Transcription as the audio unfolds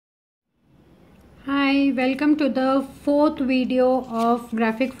Hi, welcome to the fourth video of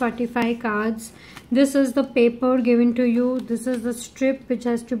Graphic45 cards. This is the paper given to you. This is the strip which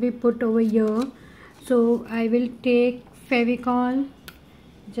has to be put over here. So I will take Fevicol,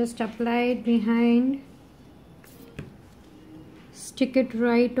 just apply it behind, stick it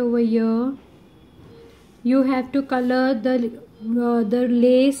right over here. You have to color the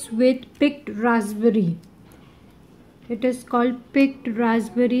lace with picked raspberry. It is called picked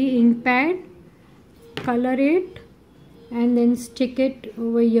raspberry ink pad. Color it and then stick it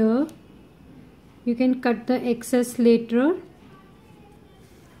over here. You can cut the excess later.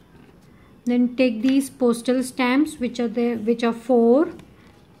 Then take these postal stamps which are 4.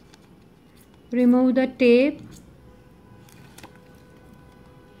 Remove the tape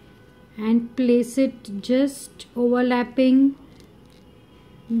and place it just overlapping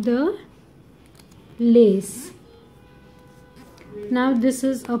the lace. Now this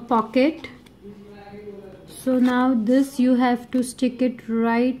is a pocket. So now this you have to stick it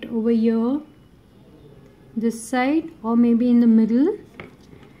right over here, this side or maybe in the middle.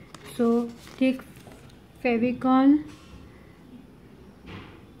 So take Fevicol,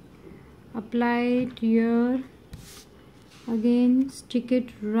 apply it here, again stick it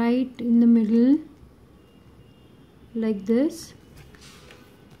right in the middle like this.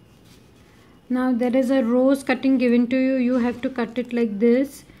 Now there is a rose cutting given to you. You have to cut it like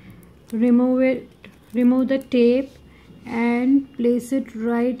this. Remove the tape and place it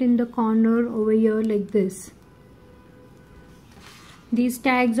right in the corner over here like this. These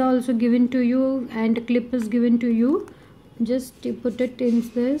tags are also given to you and a clip is given to you. Just put it in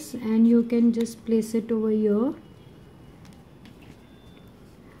this and you can just place it over here.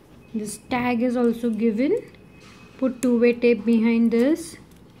 This tag is also given. Put two-way tape behind this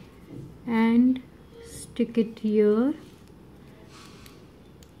and stick it here.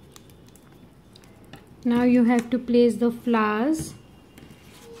 Now you have to place the flowers.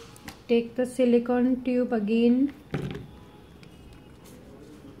 Take the silicone tube again.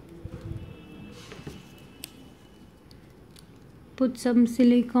 Put some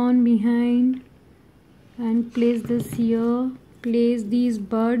silicone behind and place this here. Place these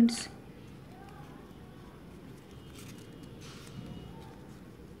buds.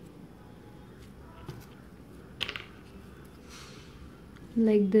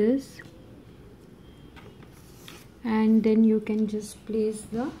 Like this. And then you can just place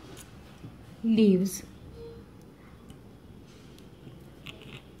the leaves.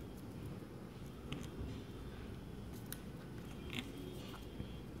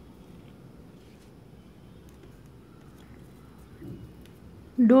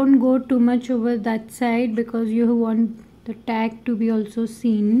 Don't go too much over that side because you want the tag to be also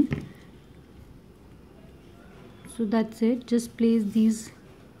seen. So that's it. Just place these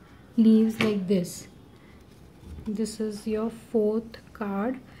leaves like this. This is your fourth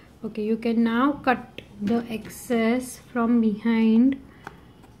card. Okay, you can now cut the excess from behind.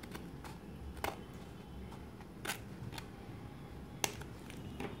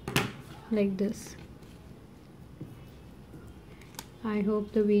 Like this. I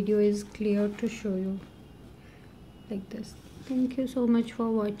hope the video is clear to show you. Like this. Thank you so much for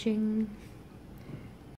watching.